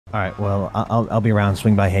All right. Well, I'll be around.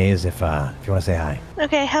 Swing by Hayes if you want to say hi.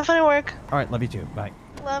 Okay, have fun at work. All right. Love you too. Bye.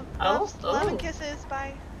 Love and kisses.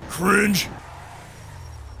 Bye. Cringe.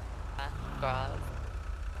 Girl,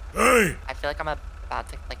 Hey. I feel like I'm about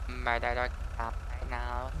to like murder or kidnap right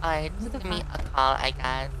now. Just give me a call, I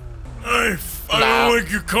guess. Hey, I don't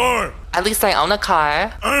like your car. At least I own a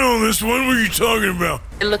car. I own this one. What are you talking about?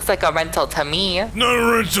 It looks like a rental to me. Not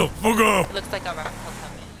a rental. Fuck off. It looks like a rental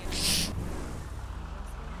to me.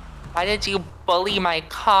 Why did you bully my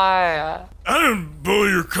car? I didn't bully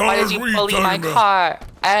your car. Why did What you are you bully talking my about? car?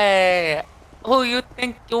 Hey, who you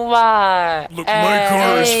think you are? Look, my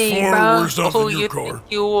car is Hey, far bro. worse off Who than you your car. think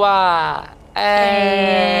you are?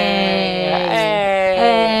 Hey,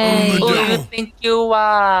 I'm the who devil. you think you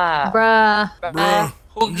are? Bruh. Bruh,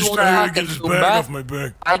 Who I'm you just trying to talking get this to, bag bruh? off my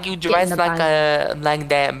back. Why you dressed the like like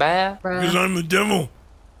that, bruh? Because Bruh. I'm the devil.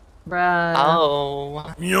 Bruh.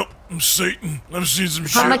 Oh. Yup, I'm Satan. I've seen some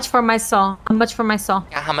shit. How much for my soul? How much for my soul?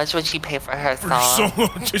 Yeah, how much would she pay for her For song? soul,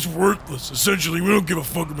 it's worthless. Essentially, we don't give a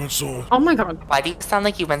fuck about souls. Oh my god. Why do you sound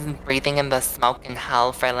like you've been breathing in the smoke in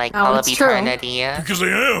hell for like No, all of it's true. eternity? Because I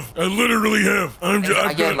have. I literally have. Are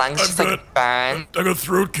your lungs just like burned? I got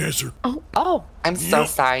throat cancer. Oh, I'm so Yep.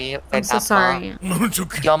 sorry. I'm so sorry. No, it's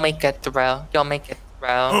okay. You'll make it through. You'll make it through.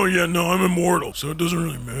 Oh yeah, no, I'm immortal, so it doesn't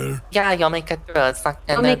really matter. Yeah, you'll make it through. It's not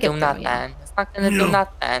You'll gonna make it do through, nothing. yeah. It's not gonna do Yeah.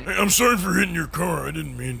 nothing. Hey, I'm sorry for hitting your car. I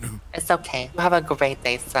didn't mean to. It's okay. You have a great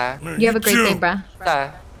day, sir. Hey, You have a great too. day, bruh.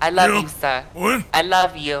 Sir, I love Yeah. you, sir. What? I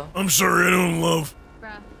love you, I'm sorry, I don't love.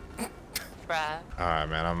 bruh. All right,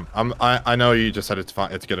 man. I know you just said it's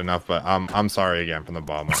fine. It's good enough, but I'm sorry again from the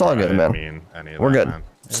bottom. It's all good, I didn't man. mean any of We're that, good. man.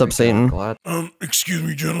 What's up, Satan? Excuse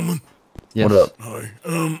me, gentlemen. What up? Hi.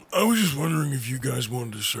 I was just wondering if you guys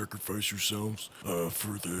wanted to sacrifice yourselves,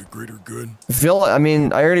 for the greater good. Phil, I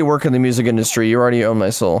mean, I already work in the music industry. You already own my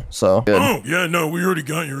soul, so good. Oh, yeah, no, we already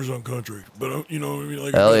got yours on contract. But, you know, I mean,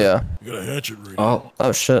 like, Hell yeah. You got a hatchet right now.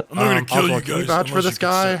 Oh shit. I'm not gonna kill Oswald, you can you guys. vouch for unless this you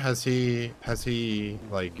guy? consent. Has he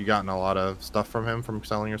like you gotten a lot of stuff from him from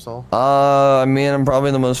selling your soul? I mean, I'm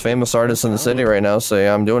probably the most famous artist in the city right now, so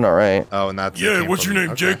yeah, I'm doing all right. Oh, and that's Yeah, came what's your from-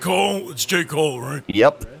 name? okay. J. Cole? It's J. Cole, right?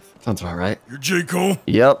 Yep. Sounds about right. You're J. Cole?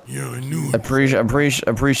 Yep. Yeah, I knew it.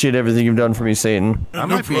 Appreciate everything you've done for me, Satan. Yeah, I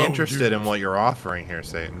no might be problem, interested dude. in what you're offering here,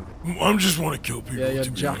 Satan. I just want to kill people,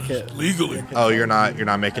 to be honest. Legally. Oh, you're not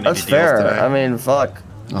making any That's deals fair. today? I mean, fuck.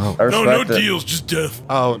 Oh. I No, respect no it. deals, just death.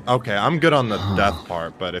 Oh, okay. I'm good on the death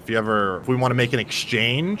part, but if we want to make an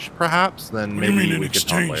exchange, perhaps, then What do maybe you mean in we could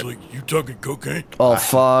talk exchange? later. Like, you talking cocaine? Oh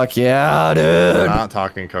fuck yeah, I'm dude. not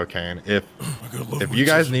talking cocaine. I gotta love If when you it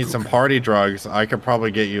guys says need some cocaine. party drugs, I could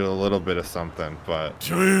probably get you a little bit of something. But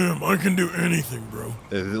Damn, I can do anything, bro.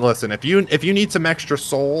 listen, if you need some extra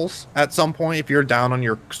souls at some point, if you're down on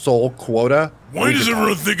your soul quota, Why we does could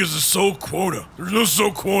everyone talk. think it's a soul quota? There's no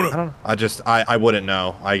soul quota. I wouldn't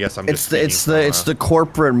know. I guess I'm just. It's the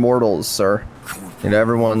corporate mortals, sir. You know,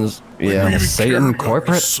 everyone's We yeah. even Satan care about our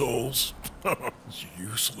corporate? souls. It's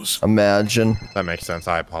useless. Imagine. That makes sense.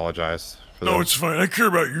 I apologize. For No, that. it's fine. I care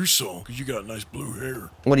about your soul because you got nice blue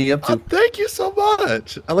hair. What are you up Oh, to? thank you so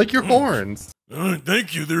much. I like your horns.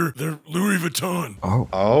 Thank you. They're Louis Vuitton. Oh.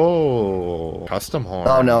 Oh, custom horns.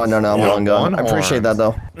 Oh no, I'm Yeah, long gone. I appreciate that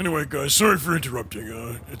though. Anyway, guys, sorry for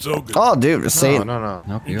interrupting. It's all good. Oh, dude, Satan. No.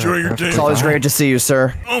 Nope, you Enjoy are your day. perfectly It's always fine. great to see you,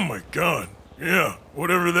 sir. Oh my God. Yeah,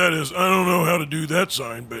 whatever that is. I don't know how to do that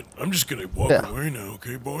sign, but I'm just gonna walk Yeah. away now,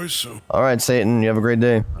 okay, boys? So All right, Satan. You have a great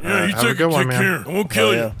day. yeah, you have a take good one, take man. care. I won't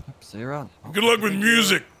kill Hell you. See you around. Good luck with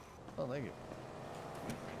music. Oh, thank you.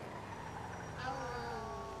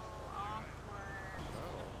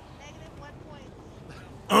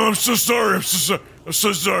 Oh, I'm so sorry. I'm so sorry. I'm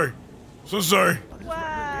so sorry. So sorry.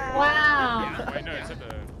 Wow.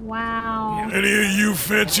 Wow. Any of you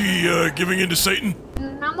fancy giving in to Satan?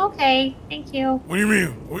 I'm okay. Thank you. What do you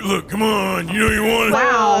mean? Wait, look, come on. You know you want it.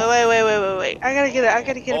 Wow. Wait. I gotta get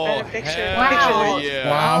a better picture. Wow.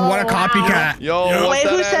 Wow, what a copycat. Yo, Wait,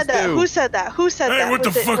 who said that? Who said that? Who said Hey, that? what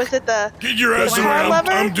the fuck? Was it the Get your ass the over car here.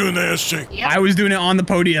 lover? I'm doing the ass shake. I was doing it on the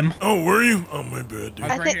podium. Oh, were you? Oh, my bad, dude.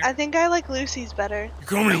 I think I like Lucy's better. You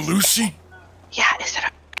call me Lucy? Yeah, is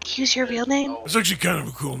that use your real name? It's actually kind of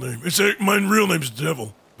a cool name. My real name's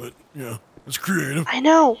Devil, but yeah, it's creative. I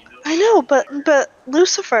know, but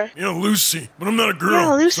Lucifer. Yeah, Lucy, but I'm not a girl.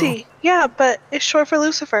 Yeah, Lucy. so- Yeah, but it's short for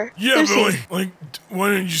Lucifer. Yeah, Lucy. but like, why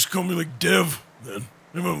didn't you just call me like Dev then?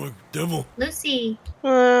 Maybe I'm like Devil. Lucy.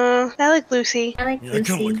 I like Lucy. I like Yeah, I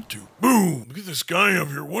kind of like it too. Boom! Look at this guy up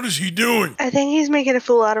here. What is he doing? I think he's making a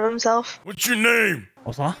fool out of himself. What's your name?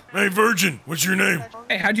 What's that? Hey, Virgin. What's your name?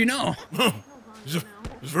 Hey, how'd you know? Is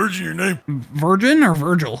Virgin your name? Virgin or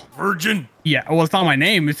Virgil? Virgin. Yeah, well, it's not my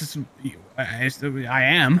name. It's just I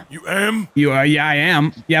am. You am? Yeah, I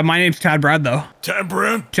am. Yeah, my name's Chad Brad though. Chad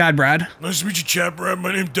Brad? Chad Brad. Nice to meet you, Chad Brad.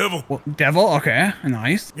 My name's Devil. Well, devil? Okay,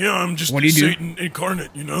 nice. Yeah, I'm just What do you do? Satan incarnate,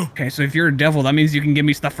 you know? Okay, so if you're a devil, that means you can give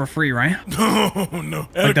me stuff for free, right? No.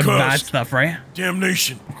 At Like a the bad cost. stuff, right?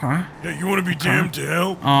 Damnation. Okay. Yeah, you want to be damned to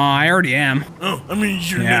hell? I already am. Oh, I mean,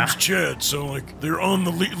 your Yeah. name's Chad, so, like, they're on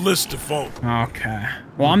the list default. Okay.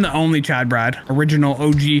 Well, I'm the only Chad Brad. Original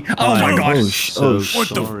OG. Oh my gosh. What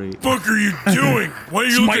the fuck are you doing? Why are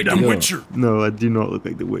you Smite looking like him. the Witcher? No, I do not look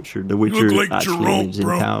like the Witcher. The You Witcher look like actually Jerome, lives in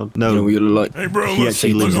bro. town. No, Hey, bro, he let's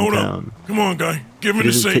actually lives hold in up. town. Come on, guy. Give it He to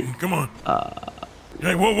doesn't Satan. take- Come on.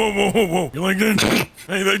 Hey, whoa. You like that?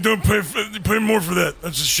 Hey, they don't pay more for that.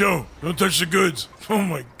 That's a show. Don't touch the goods. Oh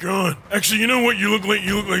my god. Actually, you know what you look like?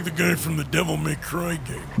 You look like the guy from the Devil May Cry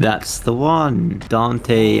game. That's the one.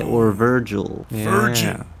 Dante or Virgil.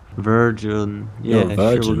 Virgin. Virgin. Yeah, You're a sure,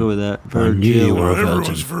 virgin. we'll go with that. I knew you Virgil. were a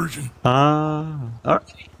Everyone's virgin. virgin. Alright.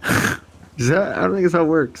 Is that? I don't think that's how it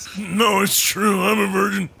works. No, it's true. I'm a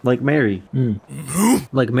virgin. Like Mary. Who?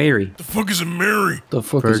 Like Mary. The fuck is a Mary? The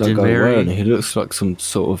fuck is that Virgin guy Mary. wearing? He looks like some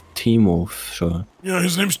sort of Teemo show. Yeah,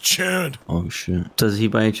 his name's Chad. Oh shit. Does he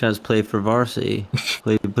by any chance play for varsity?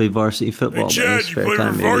 play varsity Hey, football? in Chad, his you spare play for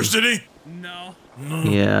time, maybe? varsity? No. No.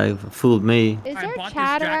 Yeah, fooled me. Is I there bought this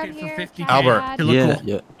Chad around jacket for here? 50K. Albert. Chad? To look Yeah. cool.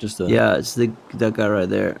 Yeah, just that. Yeah, it's that guy right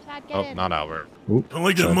there. Chad, get Oh, in. not Albert. I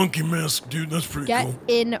like that Chad. monkey mask, dude. That's pretty Get cool.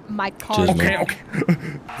 in my car. Cheers, Okay, man. okay.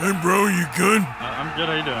 Hey, bro, you good? I'm good.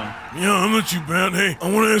 How you doing? Yeah, I'm not too bad. Hey,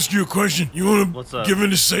 I want to ask you a question. You want What's to up? give in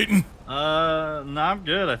to Satan? Nah, I'm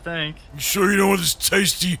good. I think. You sure you don't want this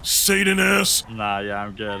tasty Satan ass? Nah, yeah,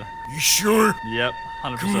 I'm good. You sure? Yep,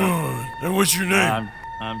 100%. Come on. And what's your name?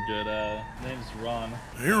 I'm good. Name's Ron.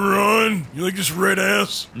 Hey, Ron. You like this red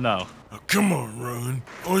ass? No. Oh, come on, Ron.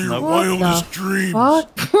 All your Nope. wildest dreams.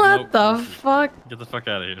 What? What the fuck? Get the fuck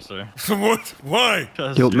out of here, sir. What? Why?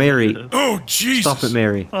 Yo, Mary. Oh, Jesus. Stop it,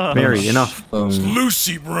 Mary. Mary, enough. It's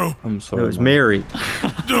Lucy, bro. I'm sorry. No, it's man. Mary.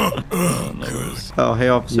 Oh, good. Oh, hey,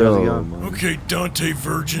 officer. How's it Yo, going? man. Okay, Dante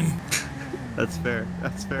Virgin. That's fair.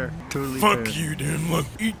 That's fair. Totally Fuck fair. you, dude. Look,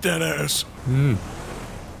 eat that ass.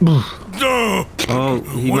 No. Oh,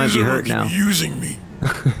 he Why might does be everyone hurt keep now. using me?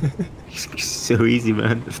 So easy,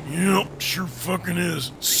 man. Yep, sure fucking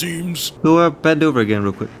is. Seems. Go bend over again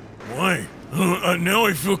real quick. Why? Now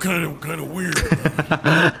I feel kind of weird.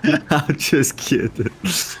 I'm just kidding.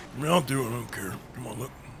 I mean, I'll do it. I don't care. Come on,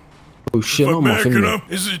 look. Oh shit, If I'm I'm off backing in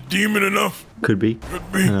up, is it demon enough? Could be.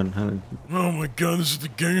 Could be. Hang on, hang on. Oh my god, this is the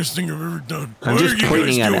gayest thing I've ever done. I'm What just are you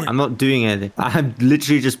pointing guys at doing? it. I'm not doing anything. I'm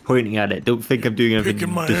literally just pointing at it. Don't think I'm doing anything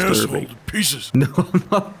Picking my asshole disturbing. to pieces. No, I'm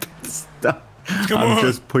not. Stop. Come I'm on.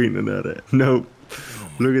 just pointing at it. Nope.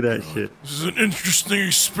 Look at that shit. This is an interesting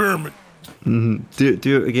experiment. Do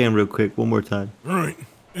it again real quick. One more time. All right.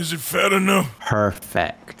 Is it fat enough?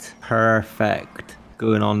 Perfect. Perfect.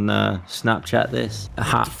 Going on Snapchat this. The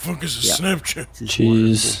Aha. fuck is a Yeah. Snapchat?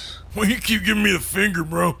 Jeez. Why you keep giving me the finger,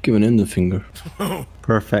 bro? Giving him the finger. Oh,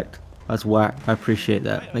 Perfect. That's whack. I appreciate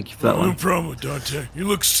that. Thank you for that no one. problem, Dante. You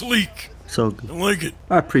look sleek. So I good. like it.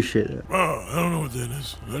 I appreciate it. Oh, I don't know what that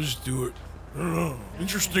is. I just do it. I don't know.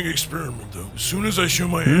 Interesting experiment, though. As soon as I show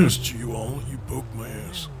my ass to you all, you poke my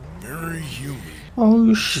ass. Very human.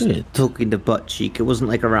 Oh shit. Talking the butt cheek. It wasn't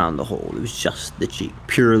like around the hole. It was just the cheek.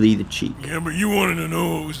 Purely the cheek. Yeah, but you wanted to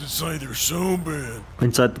know what was inside there so bad.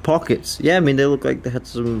 Inside the pockets. Yeah, I mean, they look like they had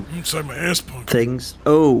some Inside my ass pocket. things.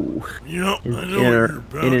 Oh. Yeah, In, I know in, what you're or-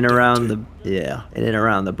 about. in and around Dante. the... Yeah. In and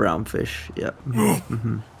around the brown fish. Yeah. Oh.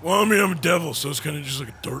 Well, I mean, I'm a devil, so it's kind of just like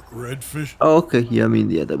a dark red fish. Oh, okay. Yeah, I mean,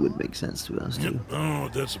 yeah, that would make sense to be honest, Yep, too. I don't know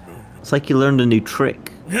what that's about. It's like you learned a new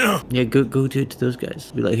trick. Yeah. Yeah, go do it to those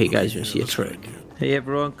guys. Be like, hey guys, you Yeah, want to see a that's a good trick? idea. Hey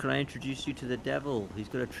everyone, can I introduce you to the devil? He's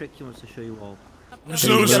got a trick he wants to show you all. It's Hey,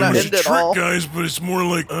 not so gonna much a end it trick, all? guys, but it's more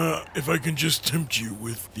like, if I can just tempt you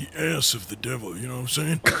with the ass of the devil, you know what I'm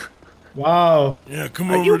saying? Wow. Yeah,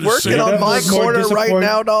 come Are over you to working Satan. on my Devil's more corner right disappointing.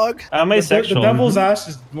 now, dog? I'm The asexual. devil's ass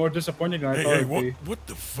is more disappointing than I Hey, thought hey, it would be. what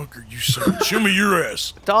the fuck are you saying? Show me your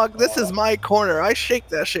ass. Dog, this is my corner. I shake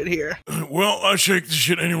that shit here. Well, I shake the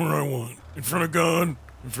shit anywhere I want. In front of God,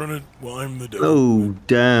 in front of, well, I'm the devil. Oh,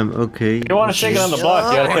 damn, okay. You want to shake it on the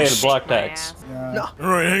block? You gotta pay the Nice. block tax. Yeah. All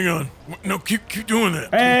right, hang on. No, keep doing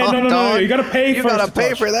that. Hey, no, Dog, you gotta pay You first. gotta to pay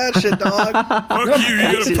touch. for that shit, dog. Fuck you,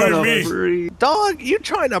 you gotta pay me. Dog, you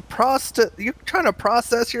trying to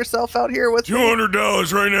process yourself out here with me?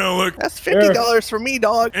 $200 right now, look. That's $50 for me,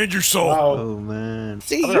 dog. And your soul. Wow. Oh, man.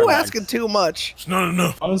 See, you asking too much. It's not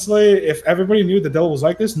enough. Honestly, if everybody knew the devil was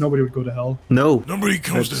like this, nobody would go to hell. No. Nobody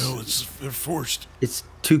comes to That's- hell. They're forced. It's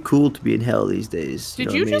too cool to be in hell these days. Did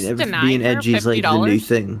know you what I mean? just deny being her edgy is like the new $50?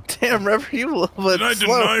 thing. Damn, Rever, you a little bit Did I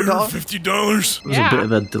slow, deny her dog. $50? It was a bit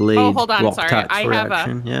of a delayed Oh, hold on. block Sorry. tax I have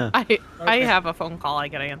reaction. Yeah. I have a phone call I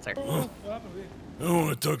gotta answer. I don't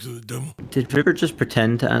want to talk to the devil. Did River just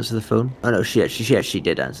pretend to answer the phone? Oh no, she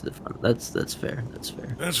did answer the phone. That's fair. That's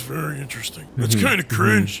fair. That's very interesting. That's kind of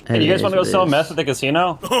cringe. Hey, you guys want to go sell meth at the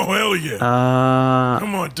casino? Oh, hell yeah.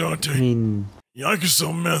 Come on, Dante. I mean, Yeah, I can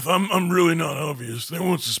sell meth. I'm really not obvious. They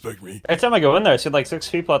won't suspect me. Every time I go in there, I see like 6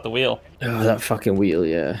 people at the wheel. Oh, that fucking wheel,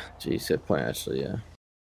 yeah. Jeez, good point, actually, yeah.